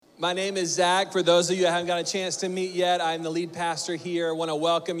My name is Zach. For those of you who haven't got a chance to meet yet, I'm the lead pastor here. I want to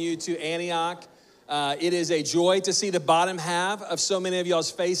welcome you to Antioch. It is a joy to see the bottom half of so many of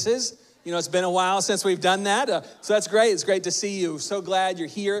y'all's faces. You know, it's been a while since we've done that, so that's great. It's great to see you. So glad you're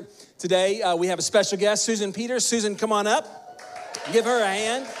here today. We have a special guest, Susan Peters. Susan, come on up. Give her a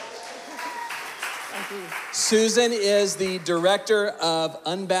hand. Thank you. Susan is the director of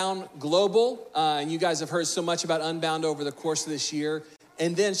Unbound Global, and you guys have heard so much about Unbound over the course of this year.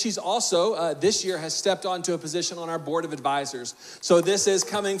 And then she's also, this year, has stepped onto a position on our board of advisors. So this is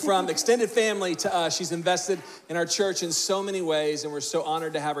coming from extended family to us. She's invested in our church in so many ways, and we're so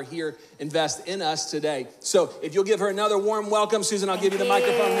honored to have her here invest in us today. So if you'll give her another warm welcome, Susan, I'll give you the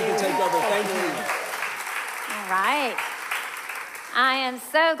microphone and you can take over. Thank you. All right. I am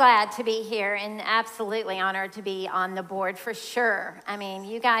so glad to be here and absolutely honored to be on the board for sure. I mean,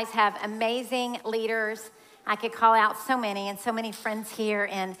 you guys have amazing leaders. I could call out so many friends here,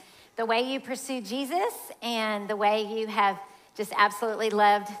 and the way you pursue Jesus and the way you have just absolutely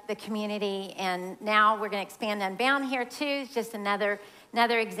loved the community. And now we're going to expand Unbound here too. It's just another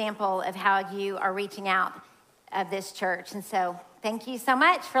example of how you are reaching out of this church. And so thank you so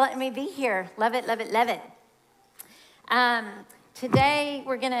much for letting me be here. Love it, love it, love it. Today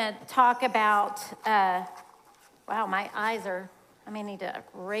we're going to talk about, wow, my eyes are, I may need to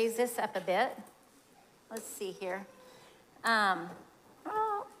raise this up a bit. Let's see here.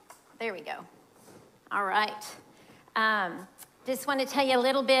 Oh, there we go. All right. Just want to tell you a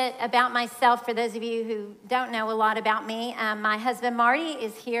little bit about myself for those of you who don't know a lot about me. My husband, Marty,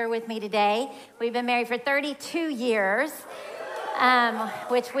 is here with me today. We've been married for 32 years,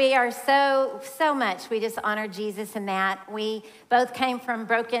 which we are so much. We just honor Jesus in that. We both came from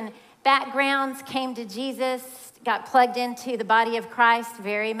broken backgrounds, came to Jesus, got plugged into the body of Christ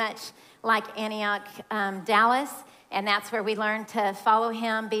very much like Antioch, Dallas, and that's where we learned to follow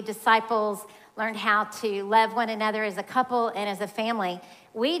him, be disciples, learned how to love one another as a couple and as a family.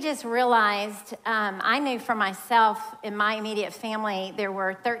 We just realized, I knew for myself, in my immediate family, there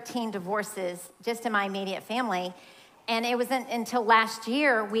were 13 divorces just in my immediate family, and it wasn't until last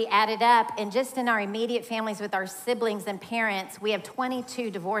year we added up, and just in our immediate families with our siblings and parents, we have 22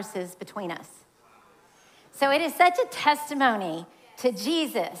 divorces between us. So it is such a testimony to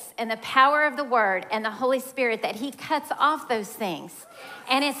Jesus and the power of the Word and the Holy Spirit that he cuts off those things.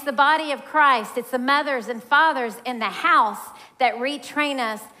 And it's the body of Christ, it's the mothers and fathers in the house that retrain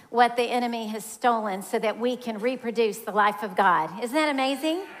us what the enemy has stolen so that we can reproduce the life of God. Isn't that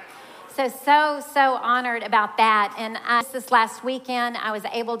amazing? So honored about that. And this last weekend, I was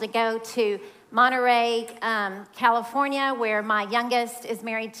able to go to Monterey, California, where my youngest is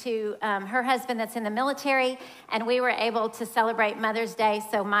married to her husband that's in the military, and we were able to celebrate Mother's Day,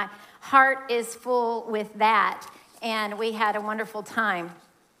 so my heart is full with that, and we had a wonderful time.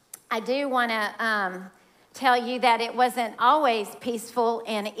 I do want to tell you that it wasn't always peaceful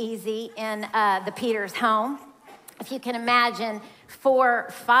and easy in the Peters home. If you can imagine 4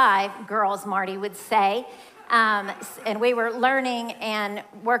 or 5 girls, Marty would say, and we were learning and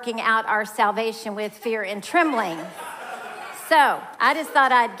working out our salvation with fear and trembling. So I just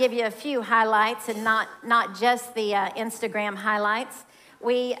thought I'd give you a few highlights and not just the Instagram highlights.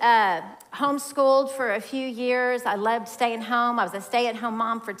 We homeschooled for a few years. I loved staying home. I was a stay-at-home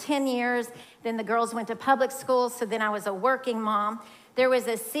mom for 10 years. Then the girls went to public school, so then I was a working mom. There was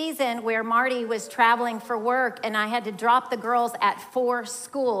a season where Marty was traveling for work, and I had to drop the girls at 4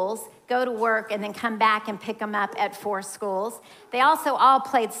 schools, go to work, and then come back and pick them up at 4 schools. They also all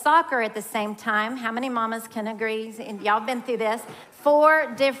played soccer at the same time. How many mamas can agree? And y'all been through this.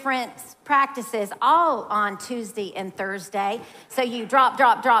 4 different practices, all on Tuesday and Thursday. So you drop,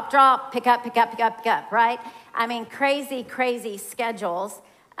 pick up, right? I mean, crazy schedules.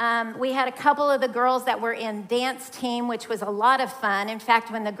 We had a couple of the girls that were in dance team, which was a lot of fun. In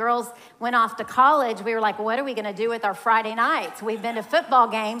fact, when the girls went off to college, we were like, what are we going to do with our Friday nights? We've been to football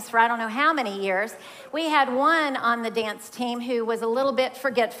games for I don't know how many years. We had one on the dance team who was a little bit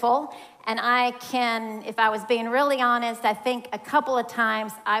forgetful. And if I was being really honest, I think a couple of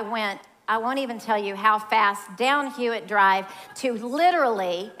times I won't even tell you how fast, down Hewitt Drive to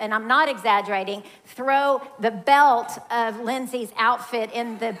literally, and I'm not exaggerating, throw the belt of Lindsay's outfit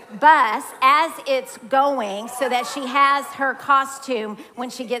in the bus as it's going so that she has her costume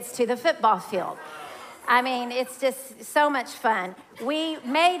when she gets to the football field. I mean, it's just so much fun. We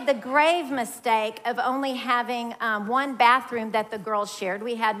made the grave mistake of only having one bathroom that the girls shared.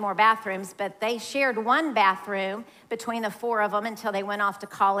 We had more bathrooms, but they shared one bathroom between the 4 of them until they went off to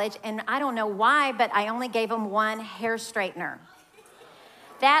college. And I don't know why, but I only gave them one hair straightener.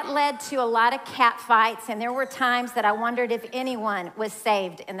 That led to a lot of cat fights, and there were times that I wondered if anyone was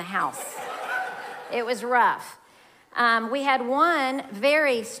saved in the house. It was rough. We had one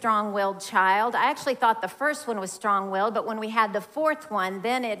very strong-willed child. I actually thought the first one was strong-willed, but when we had the fourth one,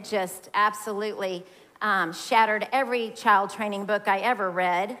 then it just absolutely shattered every child training book I ever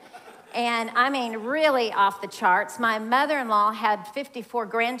read. And I mean, really off the charts. My mother-in-law had 54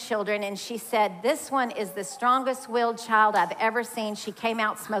 grandchildren, and she said, this one is the strongest-willed child I've ever seen. She came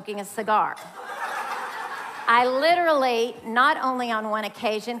out smoking a cigar. I literally, not only on one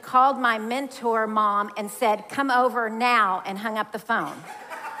occasion, called my mentor mom and said, come over now, and hung up the phone,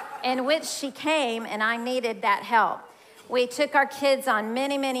 in which she came, and I needed that help. We took our kids on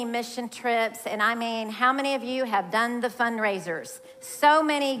many, many mission trips, and I mean, how many of you have done the fundraisers? So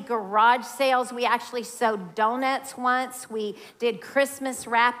many garage sales. We actually sewed donuts once. We did Christmas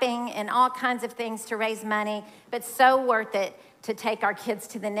wrapping and all kinds of things to raise money, but so worth it to take our kids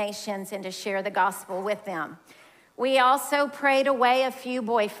to the nations and to share the gospel with them. We also prayed away a few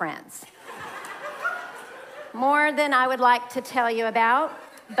boyfriends. More than I would like to tell you about.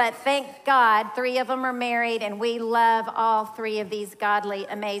 But thank God, 3 of them are married, and we love all 3 of these godly,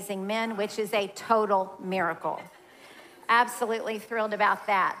 amazing men, which is a total miracle. Absolutely thrilled about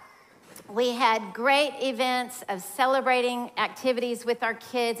that. We had great events of celebrating activities with our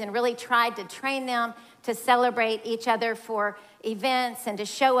kids and really tried to train them to celebrate each other for events and to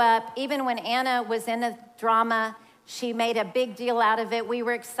show up. Even when Anna was in a drama, she made a big deal out of it. We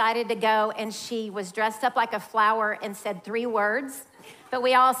were excited to go, and she was dressed up like a flower and said 3 words. But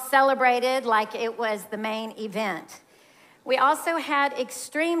we all celebrated like it was the main event. We also had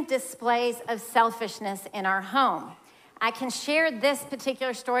extreme displays of selfishness in our home. I can share this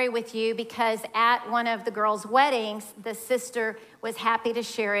particular story with you because at one of the girls' weddings, the sister was happy to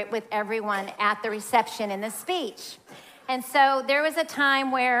share it with everyone at the reception in the speech. And so there was a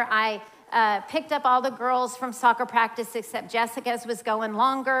time where I picked up all the girls from soccer practice except Jessica's was going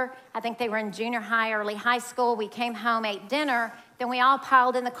longer. I think they were in junior high, early high school. We came home, ate dinner. Then we all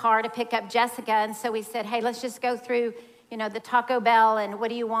piled in the car to pick up Jessica. And so we said, hey, let's just go through, the Taco Bell, and what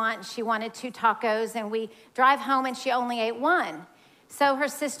do you want? And she wanted 2 tacos. And we drive home, and she only ate 1. So her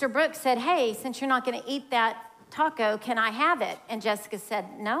sister Brooke said, hey, since you're not going to eat that taco, can I have it? And Jessica said,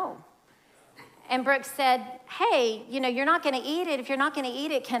 no. And Brooke said, hey, you're not going to eat it. If you're not going to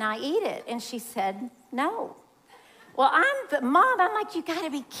eat it, can I eat it? And she said, no. Well, I'm the mom. I'm like, you got to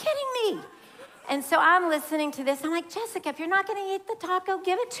be kidding me. And so I'm listening to this. I'm like, Jessica, if you're not going to eat the taco,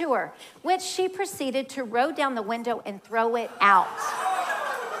 give it to her. Which she proceeded to roll down the window and throw it out.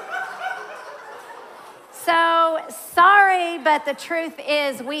 So sorry, but the truth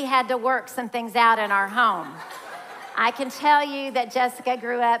is we had to work some things out in our home. I can tell you that Jessica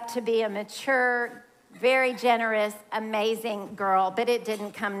grew up to be a mature, very generous, amazing girl, but it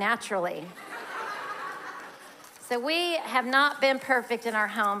didn't come naturally. So we have not been perfect in our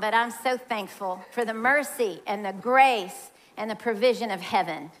home, but I'm so thankful for the mercy and the grace and the provision of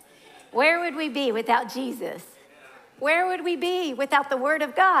heaven. Where would we be without Jesus? Where would we be without the Word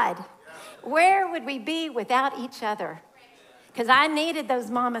of God? Where would we be without each other? Because I needed those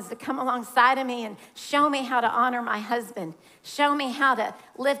mamas to come alongside of me and show me how to honor my husband. Show me how to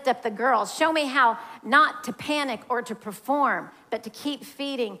lift up the girls. Show me how not to panic or to perform, but to keep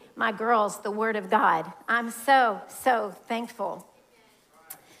feeding my girls the Word of God. I'm so, so thankful.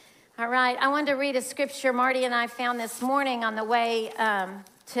 All right, I wanted to read a scripture Marty and I found this morning on the way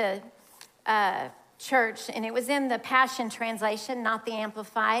to church, and it was in the Passion Translation, not the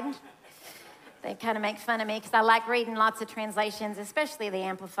Amplified. They kind of make fun of me because I like reading lots of translations, especially the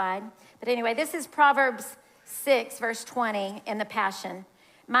Amplified. But anyway, this is Proverbs 6, verse 20 in the Passion.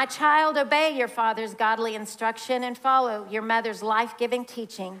 My child, obey your father's godly instruction and follow your mother's life-giving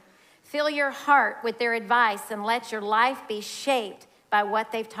teaching. Fill your heart with their advice and let your life be shaped by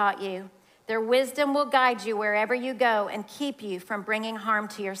what they've taught you. Their wisdom will guide you wherever you go and keep you from bringing harm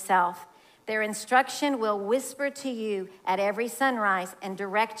to yourself. Their instruction will whisper to you at every sunrise and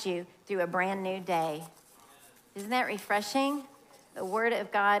direct you through a brand new day. Isn't that refreshing? The Word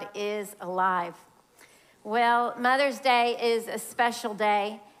of God is alive. Well, Mother's Day is a special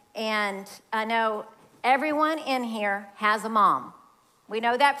day, and I know everyone in here has a mom. We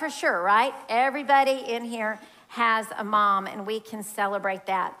know that for sure, right? Everybody in here has a mom, and we can celebrate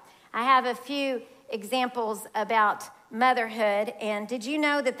that. I have a few examples about motherhood, and did you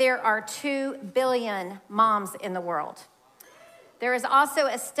know that there are 2 billion moms in the world? There is also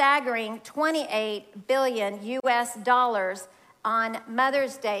a staggering $28 billion US on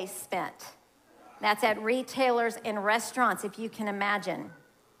Mother's Day spent. That's at retailers and restaurants, if you can imagine.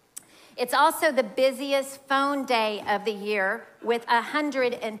 It's also the busiest phone day of the year with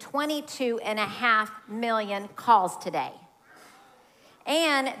 122.5 million calls today.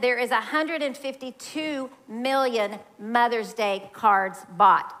 And there is 152 million Mother's Day cards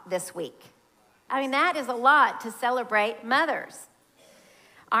bought this week. I mean, that is a lot to celebrate mothers.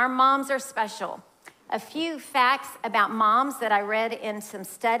 Our moms are special. A few facts about moms that I read in some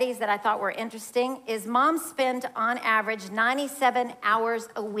studies that I thought were interesting is moms spend on average 97 hours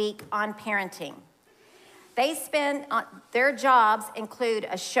a week on parenting. They spend their jobs include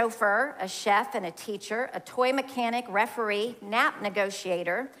a chauffeur, a chef, and a teacher, a toy mechanic, referee, nap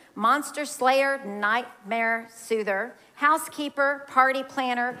negotiator, monster slayer, nightmare soother, housekeeper, party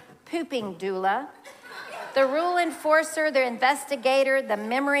planner, pooping doula, the rule enforcer, the investigator, the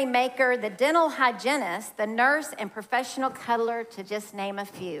memory maker, the dental hygienist, the nurse, and professional cuddler, to just name a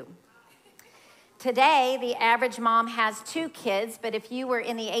few. Today, the average mom has 2 kids, but if you were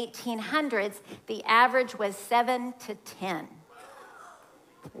in the 1800s, the average was 7 to 10.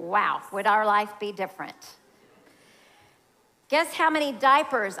 Wow, would our life be different? Guess how many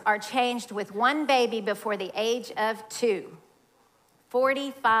diapers are changed with one baby before the age of 2?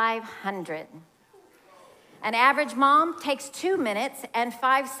 4,500. An average mom takes 2 minutes and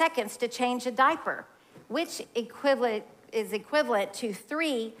 5 seconds to change a diaper, which is equivalent to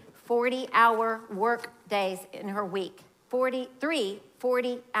 3 40-hour work days in her week. 3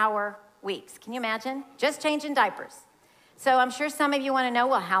 40-hour weeks. Can you imagine? Just changing diapers. So I'm sure some of you want to know,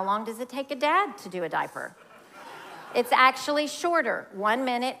 well, how long does it take a dad to do a diaper? It's actually shorter, 1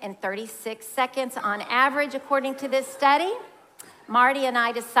 minute and 36 seconds on average, according to this study. Marty and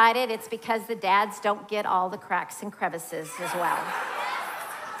I decided it's because the dads don't get all the cracks and crevices as well.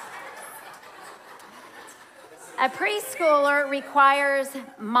 A preschooler requires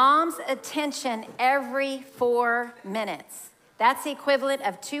mom's attention every 4 minutes. That's the equivalent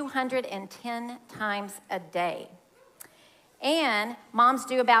of 210 times a day. And moms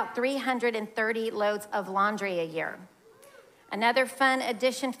do about 330 loads of laundry a year. Another fun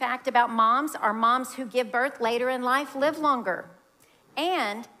addition fact about moms are moms who give birth later in life live longer.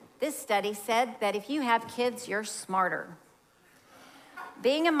 And this study said that if you have kids, you're smarter.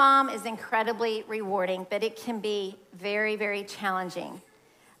 Being a mom is incredibly rewarding, but it can be very, very challenging.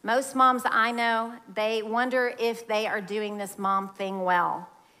 Most moms I know, they wonder if they are doing this mom thing well.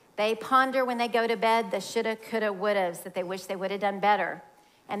 They ponder when they go to bed the shoulda, coulda, wouldas that they wish they would have done better.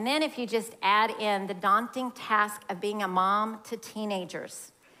 And then if you just add in the daunting task of being a mom to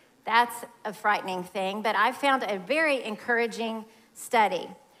teenagers, that's a frightening thing. But I found a very encouraging study.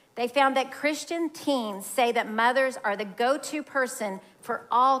 They found that Christian teens say that mothers are the go-to person for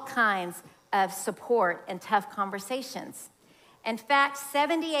all kinds of support and tough conversations. In fact,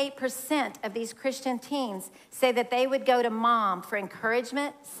 78% of these Christian teens say that they would go to mom for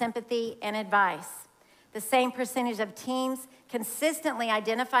encouragement, sympathy, and advice. The same percentage of teens consistently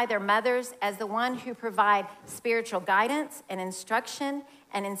identify their mothers as the one who provide spiritual guidance and instruction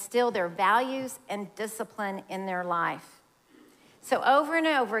and instill their values and discipline in their life. So over and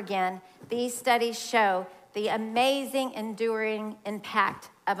over again, these studies show the amazing, enduring impact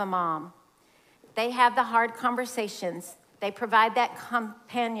of a mom. They have the hard conversations. They provide that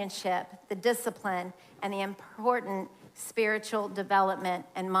companionship, the discipline, and the important spiritual development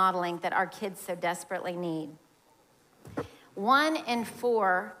and modeling that our kids so desperately need. 1 in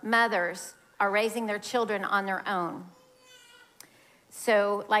 4 mothers are raising their children on their own.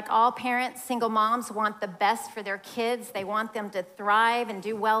 So like all parents, single moms want the best for their kids. They want them to thrive and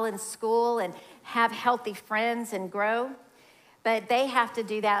do well in school and have healthy friends and grow. But they have to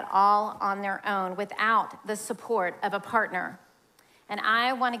do that all on their own without the support of a partner. And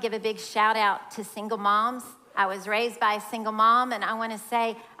I want to give a big shout out to single moms. I was raised by a single mom, and I want to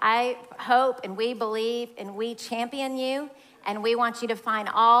say I hope and we believe and we champion you, and we want you to find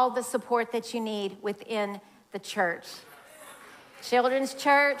all the support that you need within the church. Children's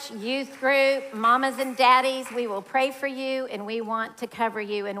church, youth group, mamas and daddies, we will pray for you, and we want to cover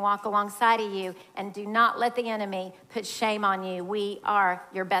you and walk alongside of you, and do not let the enemy put shame on you. We are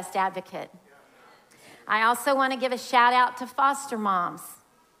your best advocate. I also want to give a shout out to foster moms.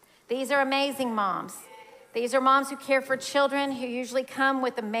 These are amazing moms. These are moms who care for children who usually come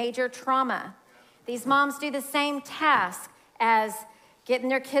with a major trauma. These moms do the same task as getting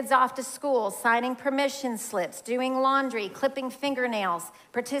their kids off to school, signing permission slips, doing laundry, clipping fingernails,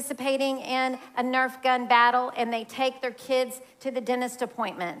 participating in a Nerf gun battle, and they take their kids to the dentist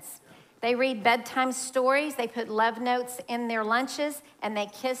appointments. They read bedtime stories, they put love notes in their lunches, and they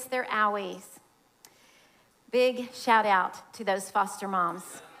kiss their owies. Big shout out to those foster moms.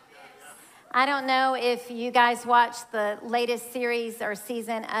 I don't know if you guys watched the latest series or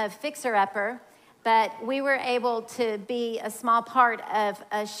season of Fixer Upper, but we were able to be a small part of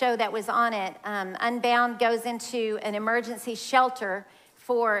a show that was on it. Unbound goes into an emergency shelter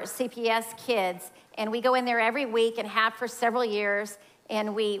for CPS kids, and we go in there every week and have for several years.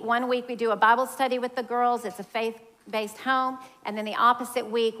 And one week we do a Bible study with the girls. It's a faith-based home. And then the opposite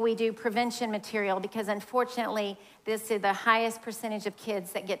week we do prevention material because unfortunately this is the highest percentage of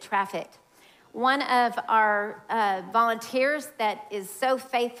kids that get trafficked. One of our volunteers that is so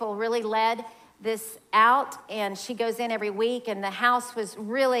faithful really led this out, and she goes in every week, and the house was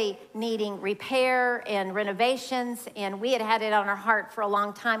really needing repair and renovations, and we had it on our heart for a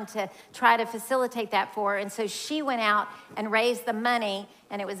long time to try to facilitate that for her. And so she went out and raised the money,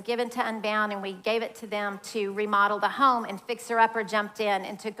 and it was given to Unbound, and we gave it to them to remodel the home, and Fixer Upper jumped in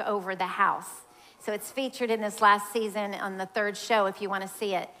and took over the house. So it's featured in this last season on the third show if you want to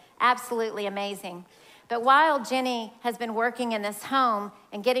see it. Absolutely amazing. But while Jenny has been working in this home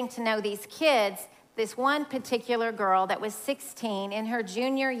and getting to know these kids, this one particular girl that was 16 in her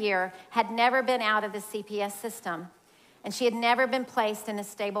junior year had never been out of the CPS system, and she had never been placed in a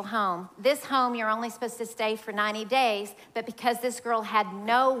stable home. This home, you're only supposed to stay for 90 days, but because this girl had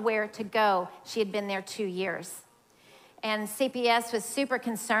nowhere to go, she had been there 2 years. And CPS was super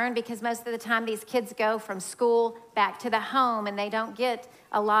concerned because most of the time these kids go from school back to the home and they don't get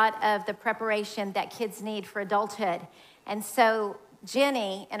a lot of the preparation that kids need for adulthood. And so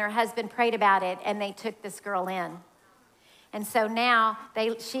Jenny and her husband prayed about it and they took this girl in. And so now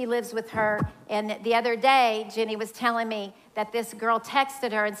she lives with her. And the other day, Jenny was telling me that this girl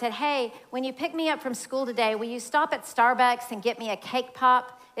texted her and said, "Hey, when you pick me up from school today, will you stop at Starbucks and get me a cake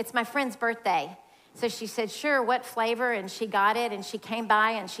pop? It's my friend's birthday." So she said, "Sure, what flavor?" And she got it, and she came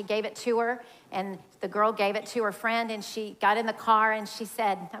by, and she gave it to her, and the girl gave it to her friend, and she got in the car, and she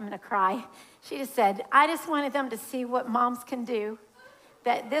said, I'm going to cry. She just said, "I just wanted them to see what moms can do,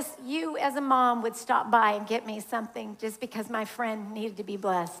 that you as a mom would stop by and get me something just because my friend needed to be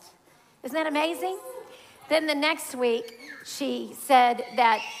blessed." Isn't that amazing? Then the next week, she said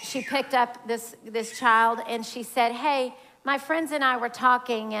that she picked up this child, and she said, "Hey, my friends and I were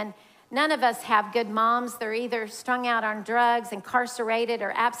talking, and none of us have good moms. They're either strung out on drugs, incarcerated,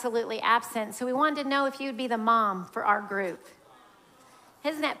 or absolutely absent. So we wanted to know if you'd be the mom for our group."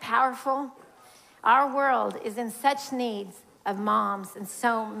 Isn't that powerful? Our world is in such needs of moms in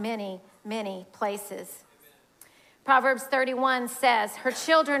so many, many places. Proverbs 31 says, "Her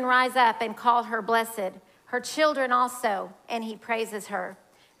children rise up and call her blessed. Her children also, and he praises her.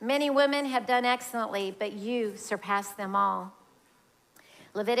 Many women have done excellently, but you surpass them all."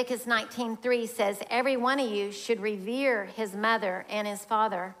 Leviticus 19:3 says, "Every one of you should revere his mother and his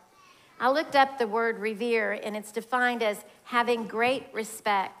father." I looked up the word revere, and it's defined as having great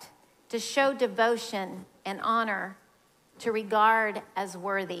respect, to show devotion and honor, to regard as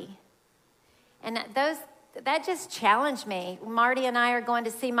worthy. And that just challenged me. Marty and I are going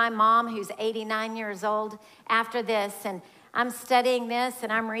to see my mom, who's 89 years old, after this, and I'm studying this,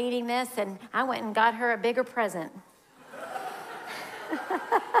 and I'm reading this, and I went and got her a bigger present.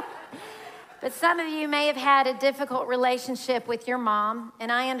 But some of you may have had a difficult relationship with your mom,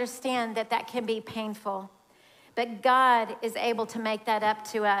 and I understand that can be painful. But God is able to make that up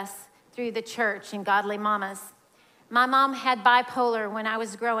to us through the church and godly mamas. My mom had bipolar when I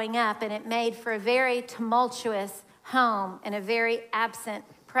was growing up, and it made for a very tumultuous home and a very absent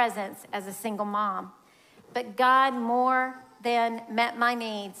presence as a single mom. But God more than met my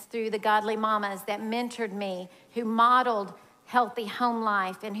needs through the godly mamas that mentored me, who modeled healthy home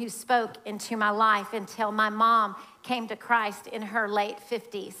life, and who spoke into my life until my mom came to Christ in her late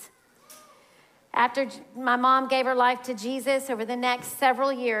 50s. After my mom gave her life to Jesus, over the next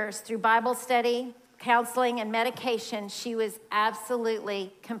several years, through Bible study, counseling, and medication, she was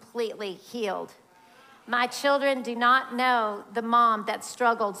absolutely, completely healed. My children do not know the mom that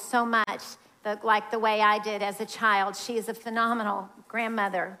struggled so much like the way I did as a child. She is a phenomenal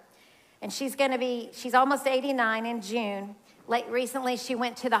grandmother. And she's almost 89 in June. Recently, she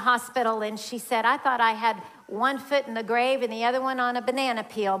went to the hospital, and she said, "I thought I had one foot in the grave and the other one on a banana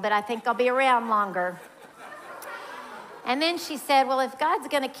peel, but I think I'll be around longer." And then she said, "Well, if God's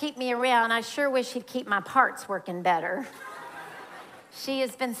going to keep me around, I sure wish he'd keep my parts working better." She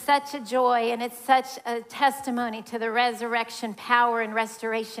has been such a joy, and it's such a testimony to the resurrection power and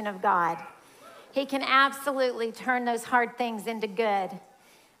restoration of God. He can absolutely turn those hard things into good.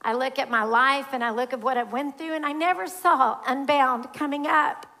 I look at my life, and I look at what I went through, and I never saw Unbound coming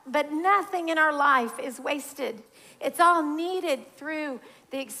up. But nothing in our life is wasted. It's all needed through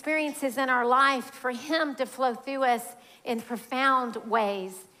the experiences in our life for him to flow through us in profound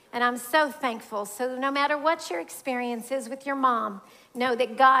ways. And I'm so thankful. So no matter what your experience is with your mom, know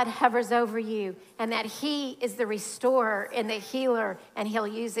that God hovers over you and that he is the restorer and the healer, and he'll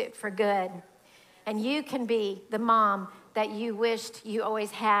use it for good. And you can be the mom that you wished you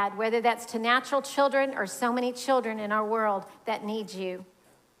always had, whether that's to natural children or so many children in our world that need you.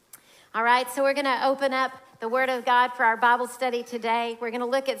 All right, so we're going to open up the Word of God for our Bible study today. We're going to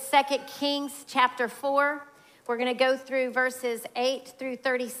look at 2 Kings chapter 4. We're going to go through verses 8 through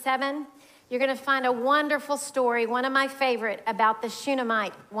 37. You're going to find a wonderful story, one of my favorite, about the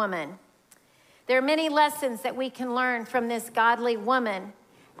Shunammite woman. There are many lessons that we can learn from this godly woman.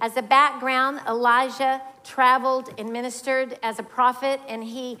 As a background, Elijah traveled and ministered as a prophet, and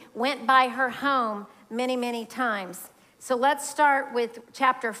he went by her home many, many times. So let's start with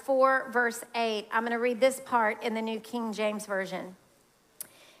chapter 4, verse 8. I'm going to read this part in the New King James Version.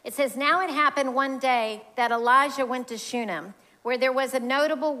 It says, "Now it happened one day that Elijah went to Shunem, where there was a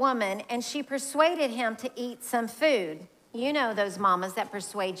notable woman, and she persuaded him to eat some food." You know those mamas that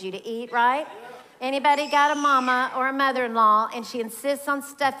persuade you to eat, right? Anybody got a mama or a mother-in-law, and she insists on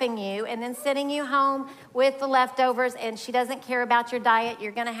stuffing you and then sending you home with the leftovers, and she doesn't care about your diet,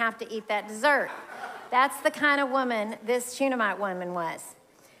 you're going to have to eat that dessert. That's the kind of woman this Shunammite woman was.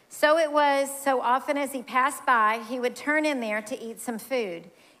 So it was, so often as he passed by, he would turn in there to eat some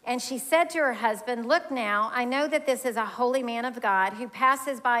food. And she said to her husband, "Look now, I know that this is a holy man of God who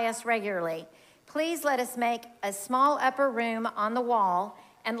passes by us regularly. Please let us make a small upper room on the wall,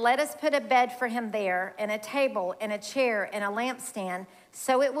 and let us put a bed for him there, and a table, and a chair, and a lampstand,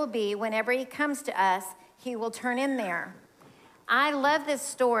 so it will be whenever he comes to us, he will turn in there." I love this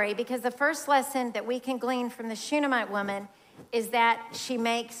story because the first lesson that we can glean from the Shunammite woman is that she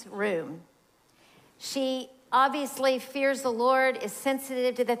makes room. She obviously fears the Lord, is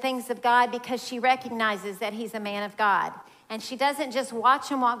sensitive to the things of God because she recognizes that he's a man of God. And she doesn't just watch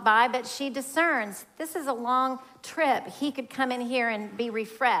him walk by, but she discerns, this is a long trip. He could come in here and be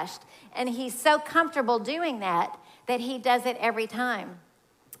refreshed. And he's so comfortable doing that he does it every time.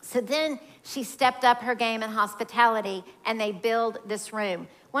 So then she stepped up her game in hospitality, and they build this room.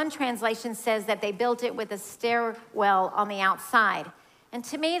 One translation says that they built it with a stairwell on the outside. And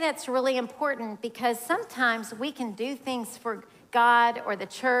to me, that's really important because sometimes we can do things for God or the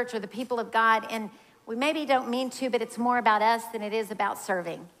church or the people of God, and we maybe don't mean to, but it's more about us than it is about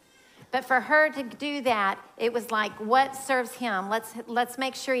serving. But for her to do that, it was like, what serves him? Let's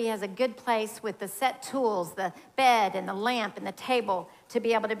make sure he has a good place with the set tools, the bed and the lamp and the table to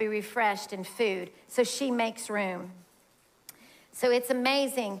be able to be refreshed and food. So she makes room. So it's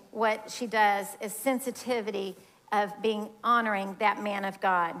amazing what she does is sensitivity of honoring that man of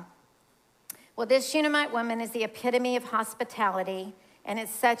God. Well, this Shunammite woman is the epitome of hospitality, and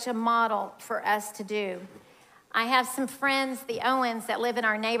it's such a model for us to do. I have some friends, the Owens, that live in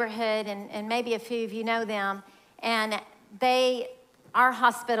our neighborhood, and maybe a few of you know them, and they are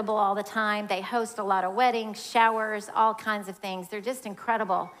hospitable all the time. They host a lot of weddings, showers, all kinds of things. They're just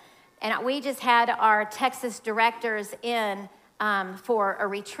incredible. And we just had our Texas directors in for a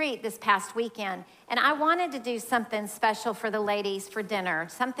retreat this past weekend. And I wanted to do something special for the ladies for dinner,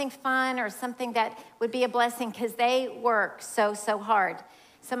 something fun or something that would be a blessing because they work so hard.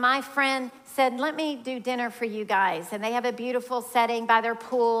 So my friend said, let me do dinner for you guys. And they have a beautiful setting by their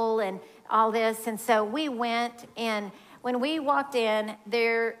pool and all this. And so we went, and when we walked in,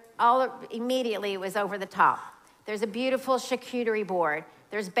 immediately it was over the top. There's a beautiful charcuterie board.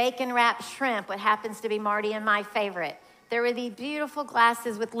 There's bacon-wrapped shrimp, what happens to be Marty and my favorite. There were these beautiful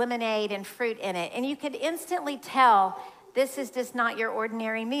glasses with lemonade and fruit in it. And you could instantly tell this is just not your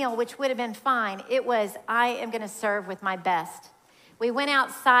ordinary meal, which would have been fine. It was, I am going to serve with my best. We went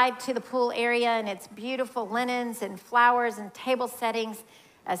outside to the pool area, and it's beautiful linens and flowers and table settings,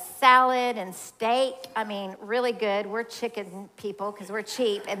 a salad and steak. I mean, really good. We're chicken people because we're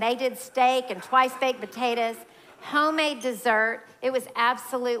cheap. And they did steak and twice-baked potatoes, homemade dessert. It was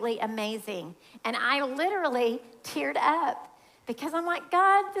absolutely amazing. And I literally teared up because I'm like,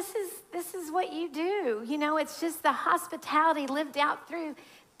 God, this is what you do. You know, it's just the hospitality lived out through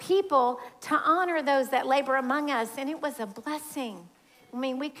people to honor those that labor among us, and it was a blessing. I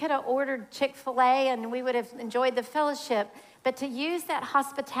mean, we could have ordered Chick-fil-A and we would have enjoyed the fellowship, but to use that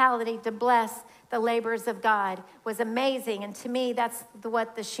hospitality to bless the labors of God was amazing, and to me, that's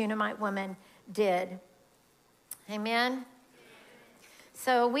what the Shunammite woman did. Amen?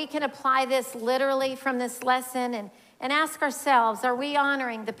 So we can apply this literally from this lesson and ask ourselves, are we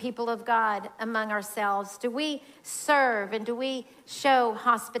honoring the people of God among ourselves? Do we serve and do we show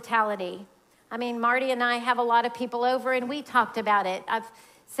hospitality? I mean, Marty and I have a lot of people over, and we talked about it. I've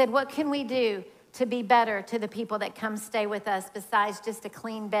said, what can we do to be better to the people that come stay with us besides just a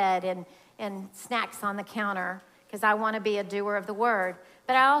clean bed and snacks on the counter, because I want to be a doer of the word.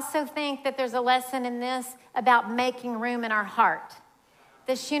 But I also think that there's a lesson in this about making room in our heart.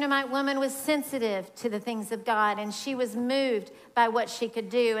 The Shunammite woman was sensitive to the things of God, and she was moved by what she could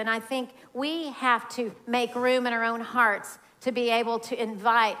do. And I think we have to make room in our own hearts to be able to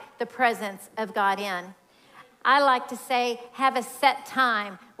invite the presence of God in. I like to say, have a set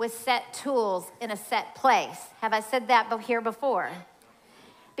time with set tools in a set place. Have I said that here before?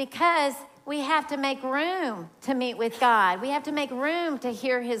 Because we have to make room to meet with God. We have to make room to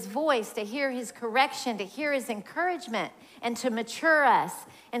hear his voice, to hear his correction, to hear his encouragement, and to mature us.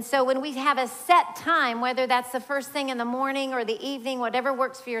 And so when we have a set time, whether that's the first thing in the morning or the evening, whatever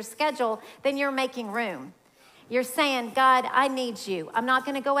works for your schedule, then you're making room. You're saying, God, I need you. I'm not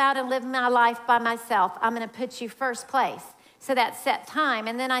going to go out and live my life by myself. I'm going to put you first place. So that set time.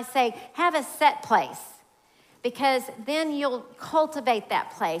 And then I say, have a set place, because then you'll cultivate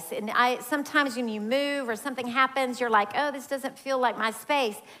that place. And sometimes when you move or something happens, you're like, oh, this doesn't feel like my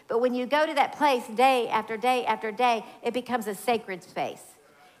space. But when you go to that place day after day after day, it becomes a sacred space.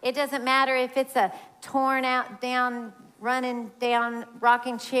 It doesn't matter if it's a torn out down, running down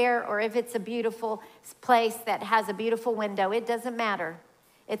rocking chair, or if it's a beautiful place that has a beautiful window. It doesn't matter.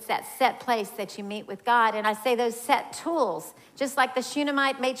 It's that set place that you meet with God. And I say those set tools, just like the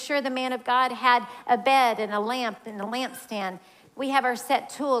Shunammite made sure the man of God had a bed and a lamp and a lampstand. We have our set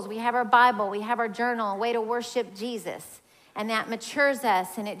tools. We have our Bible. We have our journal, a way to worship Jesus. And that matures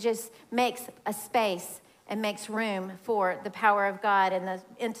us, and it just makes a space and makes room for the power of God and the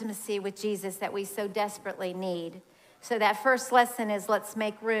intimacy with Jesus that we so desperately need. So that first lesson is, let's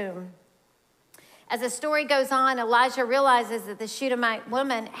make room. As the story goes on, Elijah realizes that the Shunammite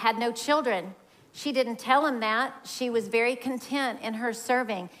woman had no children. She didn't tell him that. She was very content in her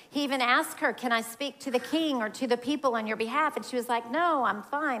serving. He even asked her, can I speak to the king or to the people on your behalf? And she was like, no, I'm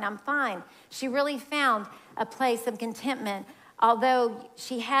fine, I'm fine. She really found a place of contentment, although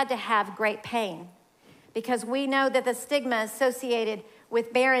she had to have great pain, because we know that the stigma associated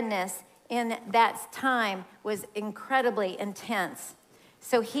with barrenness in that time was incredibly intense.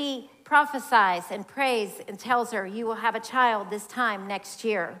 So he prophesies and prays and tells her, you will have a child this time next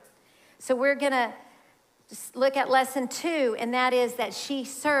year. So we're going to just look at lesson 2, and that is that she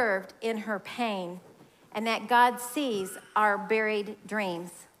served in her pain, and that God sees our buried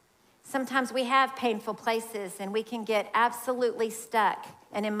dreams. Sometimes we have painful places, and we can get absolutely stuck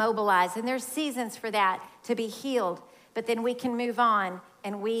and immobilized, and there's seasons for that to be healed, but then we can move on,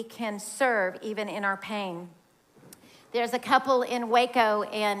 and we can serve even in our pain. There's a couple in Waco,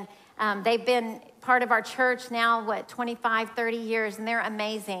 and they've been part of our church now, 25, 30 years, and they're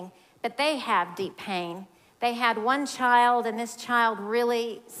amazing. But they have deep pain. They had one child, and this child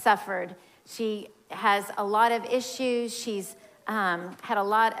really suffered. She has a lot of issues. She's had a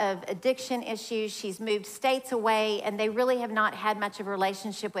lot of addiction issues. She's moved states away, and they really have not had much of a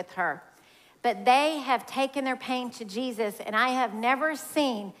relationship with her. But they have taken their pain to Jesus, and I have never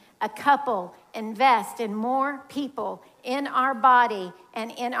seen a couple invest in more people in our body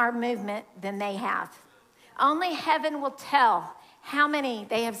and in our movement than they have. Only heaven will tell how many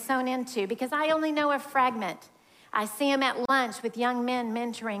they have sown into, because I only know a fragment. I see them at lunch with young men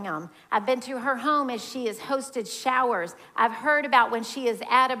mentoring them. I've been to her home as she has hosted showers. I've heard about when she is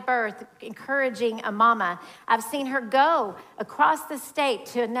at a birth, encouraging a mama. I've seen her go across the state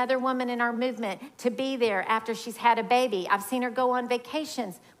to another woman in our movement to be there after she's had a baby. I've seen her go on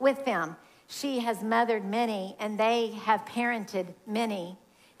vacations with them. She has mothered many, and they have parented many.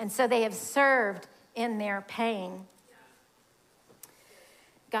 And so they have served in their pain.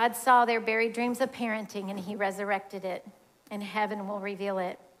 God saw their buried dreams of parenting, and he resurrected it, and heaven will reveal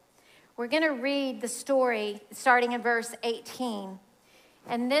it. We're going to read the story starting in verse 18.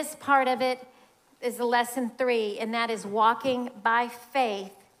 And this part of it is lesson 3, and that is walking by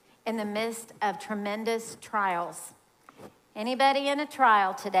faith in the midst of tremendous trials. Anybody in a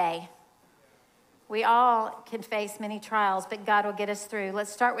trial today? We all can face many trials, but God will get us through.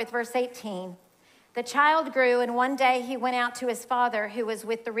 Let's start with verse 18. The child grew, and one day he went out to his father, who was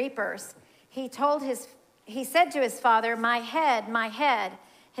with the reapers. He said to his father, my head, my head.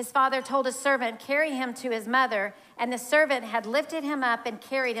 His father told his servant, carry him to his mother. And the servant had lifted him up and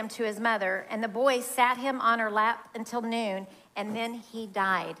carried him to his mother. And the boy sat him on her lap until noon, and then he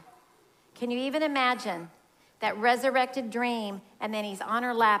died. Can you even imagine that resurrected dream? And then he's on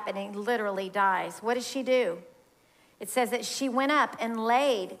her lap, and he literally dies. What does she do? It says that she went up and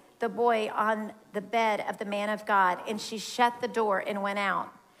laid the boy on the bed of the man of God, and she shut the door and went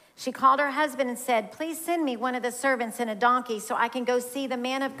out. She called her husband and said, "Please send me one of the servants and a donkey so I can go see the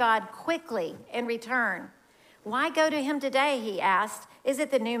man of God quickly and return." "Why go to him today?" he asked. "Is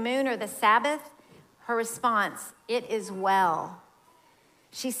it the new moon or the Sabbath?" Her response, "It is well."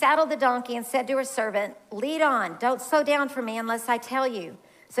 She saddled the donkey and said to her servant, "Lead on, don't slow down for me unless I tell you."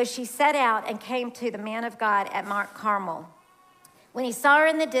 So she set out and came to the man of God at Mount Carmel. When he saw her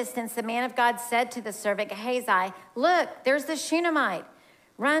in the distance, the man of God said to the servant Gehazi, "Look, there's the Shunammite.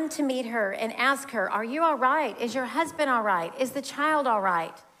 Run to meet her and ask her, 'Are you all right? Is your husband all right? Is the child all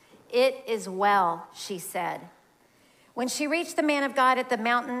right?'" "It is well," she said. When she reached the man of God at the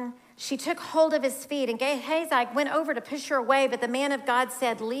mountain, she took hold of his feet, and Gehazi went over to push her away, but the man of God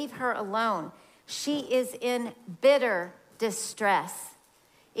said, "Leave her alone. She is in bitter distress."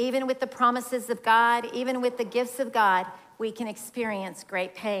 Even with the promises of God, even with the gifts of God, we can experience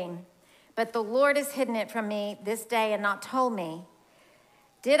great pain. "But the Lord has hidden it from me this day and not told me."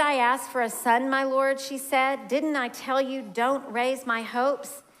 "Did I ask for a son, my Lord?" she said. "Didn't I tell you, don't raise my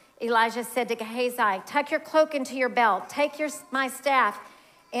hopes?" Elijah said to Gehazi, "Tuck your cloak into your belt, take my staff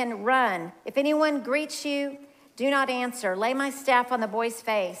and run. If anyone greets you, do not answer. Lay my staff on the boy's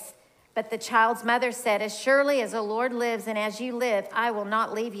face." But the child's mother said, "As surely as the Lord lives and as you live, I will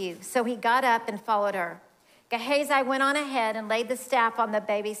not leave you." So he got up and followed her. Gehazi went on ahead and laid the staff on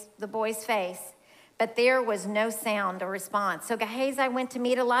the boy's face, but there was no sound or response. So Gehazi went to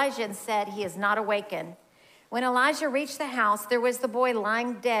meet Elijah and said, "He is not awakened." When Elijah reached the house, there was the boy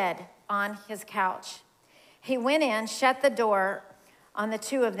lying dead on his couch. He went in, shut the door on the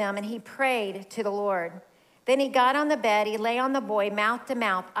two of them, and he prayed to the Lord. Then he got on the bed, he lay on the boy, mouth to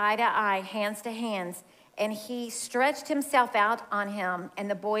mouth, eye to eye, hands to hands, and he stretched himself out on him, and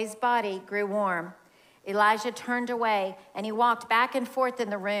the boy's body grew warm. Elijah turned away, and he walked back and forth in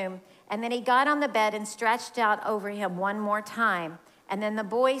the room, and then he got on the bed and stretched out over him one more time. And then the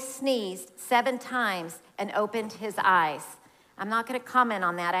boy sneezed 7 times and opened his eyes. I'm not going to comment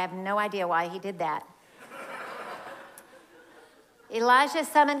on that. I have no idea why he did that. Elijah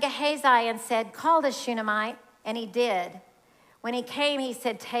summoned Gehazi and said, "Call the Shunammite," and he did. When he came, he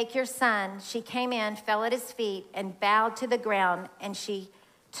said, "Take your son." She came in, fell at his feet, and bowed to the ground, and she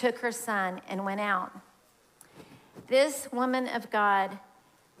took her son and went out. This woman of God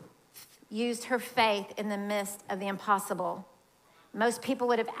used her faith in the midst of the impossible. Most people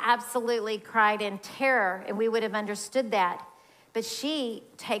would have absolutely cried in terror, and we would have understood that. But she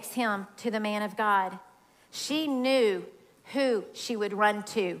takes him to the man of God. She knew who she would run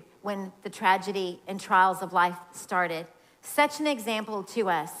to when the tragedy and trials of life started. Such an example to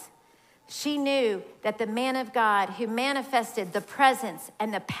us. She knew that the man of God who manifested the presence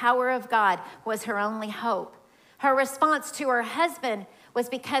and the power of God was her only hope. Her response to her husband was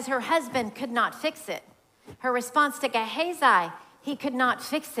because her husband could not fix it. Her response to Gehazi, he could not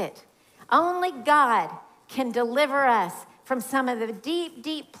fix it. Only God can deliver us from some of the deep,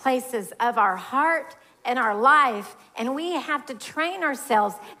 deep places of our heart and our life, and we have to train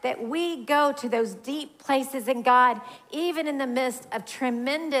ourselves that we go to those deep places in God, even in the midst of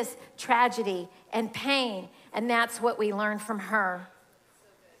tremendous tragedy and pain, and that's what we learned from her.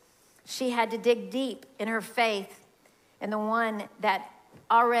 She had to dig deep in her faith in the one that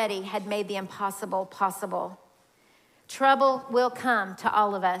already had made the impossible possible. Trouble will come to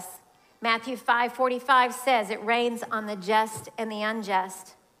all of us. Matthew 5:45 says it rains on the just and the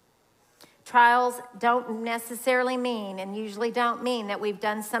unjust. Trials don't necessarily mean, and usually don't mean, that we've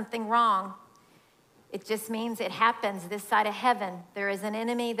done something wrong. It just means it happens this side of heaven. There is an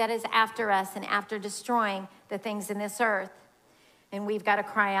enemy that is after us and after destroying the things in this earth. And we've got to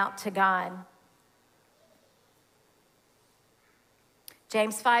cry out to God.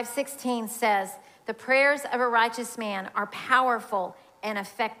 James 5:16 says, "The prayers of a righteous man are powerful and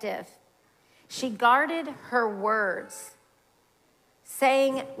effective." She guarded her words,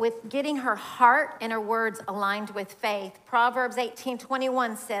 getting her heart and her words aligned with faith. Proverbs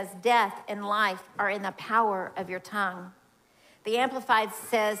 18:21 says, "Death and life are in the power of your tongue." The Amplified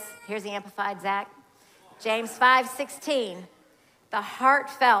says, here's the Amplified, Zach. James 5:16, "The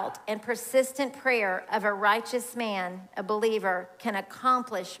heartfelt and persistent prayer of a righteous man, a believer, can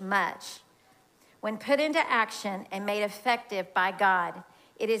accomplish much. When put into action and made effective by God,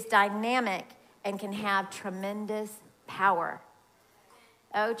 it is dynamic and can have tremendous power."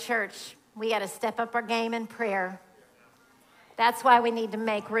 Oh, church, we got to step up our game in prayer. That's why we need to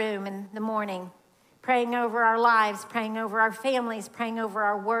make room in the morning, praying over our lives, praying over our families, praying over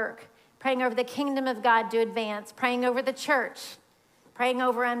our work, praying over the kingdom of God to advance, praying over the church, praying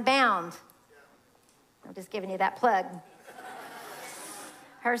over Unbound. I'm just giving you that plug.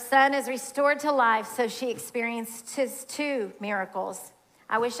 Her son is restored to life, so she experienced 2 miracles.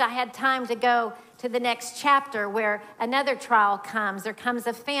 I wish I had time to go to the next chapter where another trial comes. There comes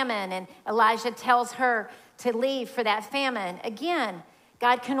a famine, and Elijah tells her to leave for that famine. Again,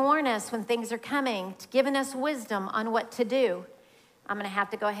 God can warn us when things are coming, giving us wisdom on what to do. I'm going to have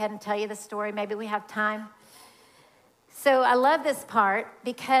to go ahead and tell you the story. Maybe we have time. So I love this part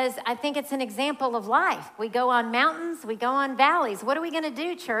because I think it's an example of life. We go on mountains, we go on valleys. What are we going to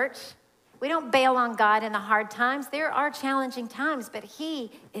do, church? We don't bail on God in the hard times. There are challenging times, but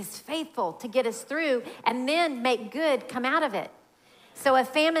he is faithful to get us through and then make good come out of it. So a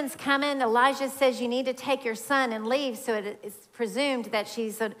famine's coming. Elijah says you need to take your son and leave, so it is presumed that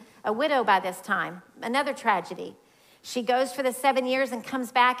she's a widow by this time. Another tragedy. She goes for the 7 years and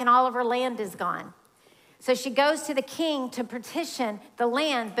comes back and all of her land is gone. So she goes to the king to petition the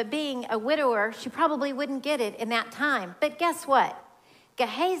land, but being a widower, she probably wouldn't get it in that time. But guess what?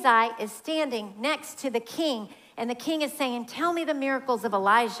 Gehazi is standing next to the king, and the king is saying, tell me the miracles of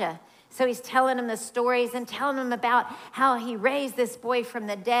Elijah. So he's telling him the stories and telling him about how he raised this boy from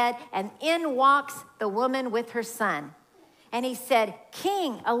the dead, and in walks the woman with her son. And he said,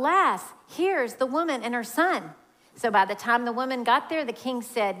 King, alas, here's the woman and her son. So by the time the woman got there, the king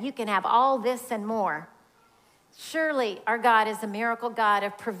said, you can have all this and more. Surely our God is a miracle God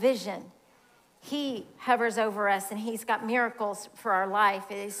of provision. He hovers over us and he's got miracles for our life.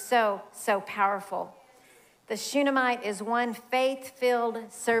 It is so, so powerful. The Shunammite is one faith-filled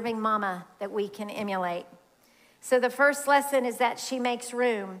serving mama that we can emulate. So the first lesson is that she makes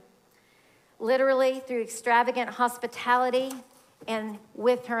room, literally through extravagant hospitality and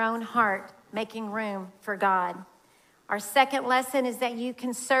with her own heart, making room for God. Our second lesson is that you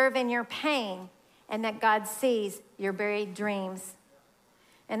can serve in your pain and that God sees your buried dreams.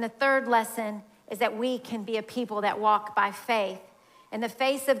 And the third lesson is that we can be a people that walk by faith. In the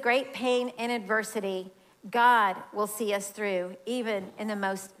face of great pain and adversity, God will see us through, even in the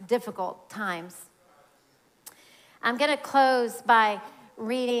most difficult times. I'm going to close by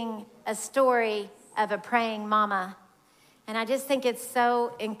reading a story of a praying mama. And I just think it's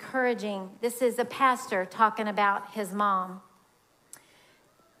so encouraging. This is a pastor talking about his mom.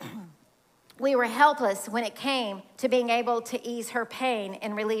 We were helpless when it came to being able to ease her pain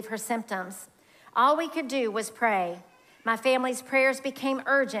and relieve her symptoms. All we could do was pray. My family's prayers became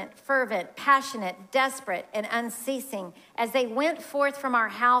urgent, fervent, passionate, desperate, and unceasing as they went forth from our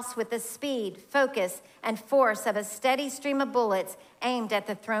house with the speed, focus, and force of a steady stream of bullets aimed at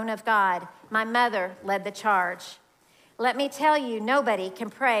the throne of God. My mother led the charge. Let me tell you, nobody can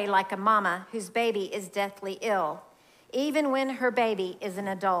pray like a mama whose baby is deathly ill, even when her baby is an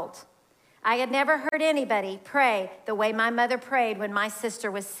adult. I had never heard anybody pray the way my mother prayed when my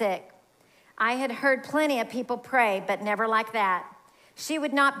sister was sick. I had heard plenty of people pray, but never like that. She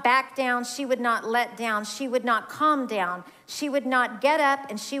would not back down. She would not let down. She would not calm down. She would not get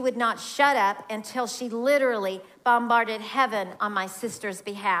up, and she would not shut up until she literally bombarded heaven on my sister's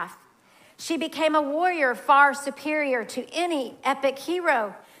behalf. She became a warrior far superior to any epic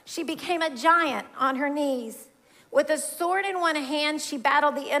hero. She became a giant on her knees. With a sword in one hand, she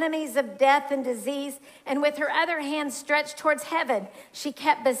battled the enemies of death and disease, and with her other hand stretched towards heaven, she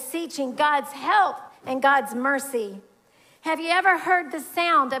kept beseeching God's help and God's mercy. Have you ever heard the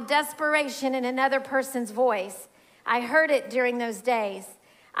sound of desperation in another person's voice? I heard it during those days.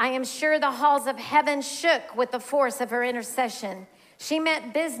 I am sure the halls of heaven shook with the force of her intercession. She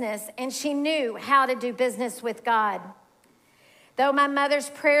meant business, and she knew how to do business with God. Though my mother's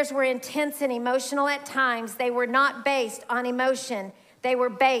prayers were intense and emotional at times, they were not based on emotion. They were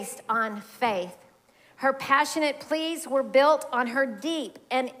based on faith. Her passionate pleas were built on her deep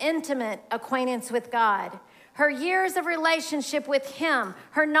and intimate acquaintance with God. Her years of relationship with him,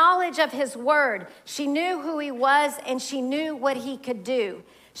 her knowledge of his word. She knew who he was and she knew what he could do.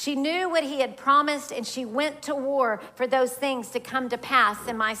 She knew what he had promised, and she went to war for those things to come to pass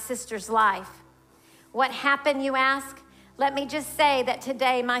in my sister's life. What happened, you ask? Let me just say that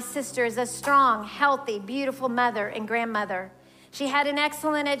today my sister is a strong, healthy, beautiful mother and grandmother. She had an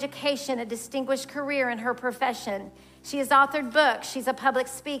excellent education, a distinguished career in her profession. She has authored books. She's a public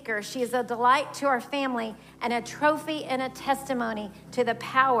speaker. She is a delight to our family and a trophy and a testimony to the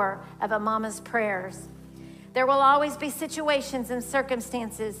power of a mama's prayers. There will always be situations and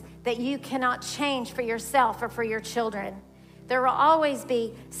circumstances that you cannot change for yourself or for your children. There will always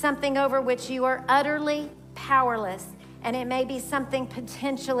be something over which you are utterly powerless, and it may be something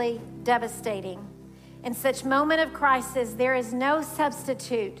potentially devastating. In such moment of crisis, there is no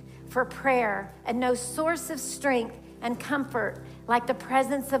substitute for prayer and no source of strength and comfort like the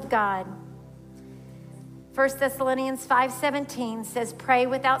presence of God. 1 Thessalonians 5:17 says, pray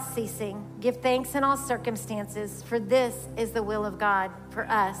without ceasing, give thanks in all circumstances, for this is the will of God for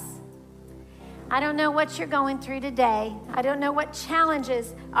us. I don't know what you're going through today. I don't know what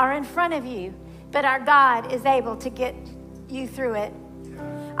challenges are in front of you, but our God is able to get you through it.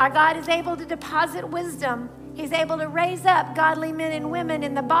 Our God is able to deposit wisdom. He's able to raise up godly men and women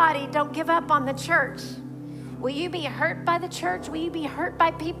in the body. Don't give up on the church. Will you be hurt by the church? Will you be hurt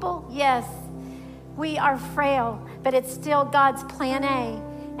by people? Yes. We are frail, but it's still God's plan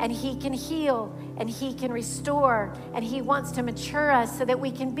A, and He can heal, and He can restore, and He wants to mature us so that we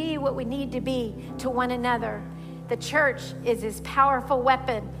can be what we need to be to one another. The church is His powerful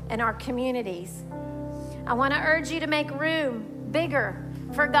weapon in our communities. I want to urge you to make room bigger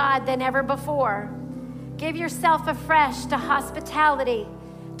for God than ever before. Give yourself afresh to hospitality,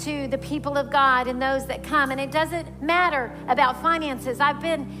 to the people of God and those that come. And it doesn't matter about finances. I've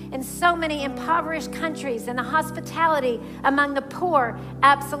been in so many impoverished countries, and the hospitality among the poor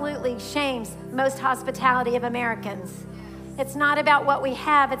absolutely shames most hospitality of Americans. It's not about what we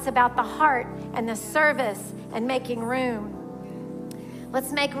have, it's about the heart and the service and making room.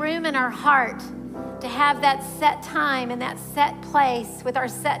 Let's make room in our heart to have that set time and that set place with our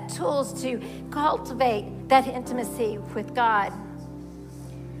set tools to cultivate that intimacy with God.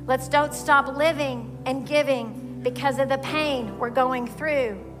 Let's don't stop living and giving because of the pain we're going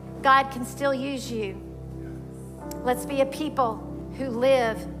through. God can still use you. Let's be a people who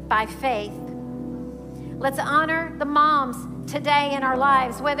live by faith. Let's honor the moms today in our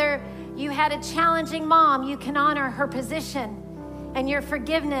lives. Whether you had a challenging mom, you can honor her position, and your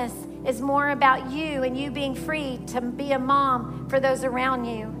forgiveness is more about you and you being free to be a mom for those around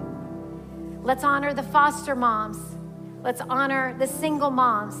you. Let's honor the foster moms. Let's honor the single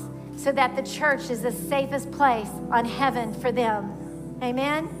moms so that the church is the safest place on heaven for them.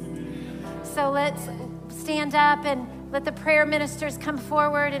 Amen? So let's stand up and let the prayer ministers come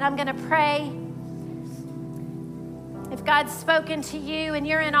forward, and I'm going to pray. If God's spoken to you and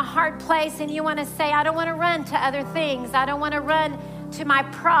you're in a hard place and you want to say, I don't want to run to other things. I don't want to run to my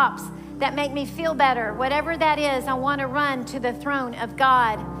props that make me feel better. Whatever that is, I want to run to the throne of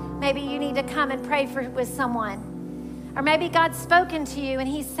God. Maybe you need to come and pray with someone. Or maybe God's spoken to you and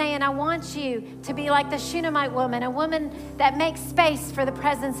He's saying, I want you to be like the Shunammite woman, a woman that makes space for the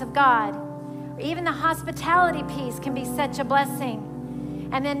presence of God. Or even the hospitality piece can be such a blessing.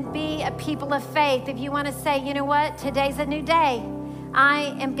 And then be a people of faith. If you want to say, you know what, today's a new day.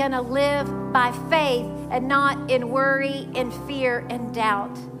 I am going to live by faith and not in worry and fear and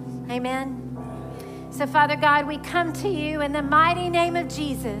doubt. Amen. So Father God, we come to you in the mighty name of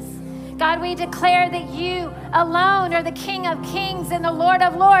Jesus. God, we declare that you alone are the King of Kings and the Lord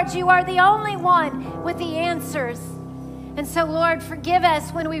of Lords. You are the only one with the answers. And so, Lord, forgive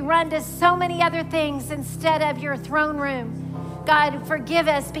us when we run to so many other things instead of your throne room. God, forgive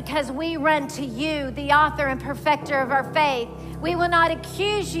us because we run to you, the author and perfecter of our faith. We will not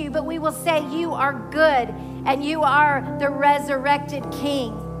accuse you, but we will say you are good and you are the resurrected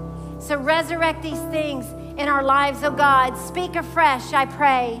King. So resurrect these things in our lives, oh God. Speak afresh, I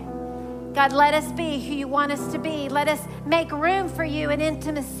pray. God, let us be who you want us to be. Let us make room for you in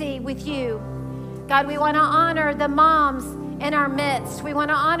intimacy with you. God, we want to honor the moms in our midst. We want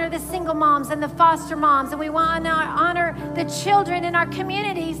to honor the single moms and the foster moms, and we want to honor the children in our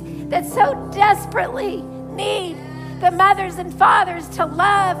communities that so desperately need the mothers and fathers to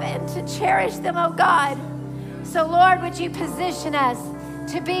love and to cherish them, oh God. So Lord, would you position us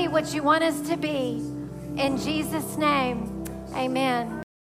to be what you want us to be? In Jesus' name, amen.